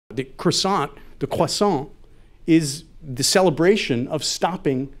The croissant, is the celebration of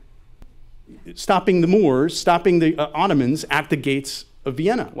stopping the Moors, stopping the Ottomans at the gates of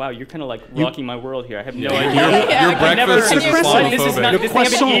Vienna. Wow, you're kind of like rocking my world here. I have no idea. Your breakfast is Islamophobic. This thing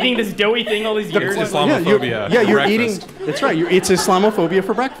I've been eating this doughy thing all these years. It's Islamophobia. Yeah, you're eating. That's right. It's Islamophobia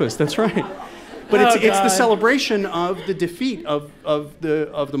for breakfast. That's right. But it's the celebration of the defeat of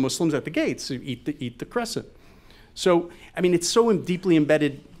the Muslims at the gates who eat the crescent. So I mean, it's so deeply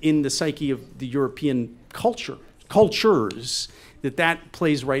embedded in the psyche of the European cultures that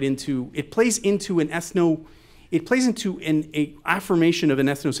plays right into an affirmation of an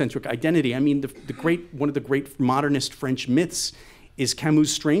ethnocentric identity. I mean, one of the great modernist French myths is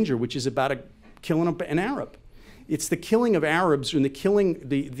Camus' Stranger, which is about killing an Arab. It's the killing of Arabs and the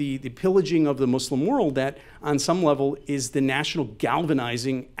pillaging of the Muslim world that, on some level, is the national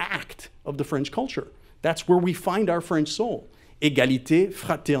galvanizing act of the French culture. That's where we find our French soul. Égalité,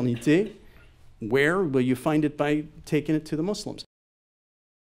 fraternité. Where? Well, you find it by taking it to the Muslims.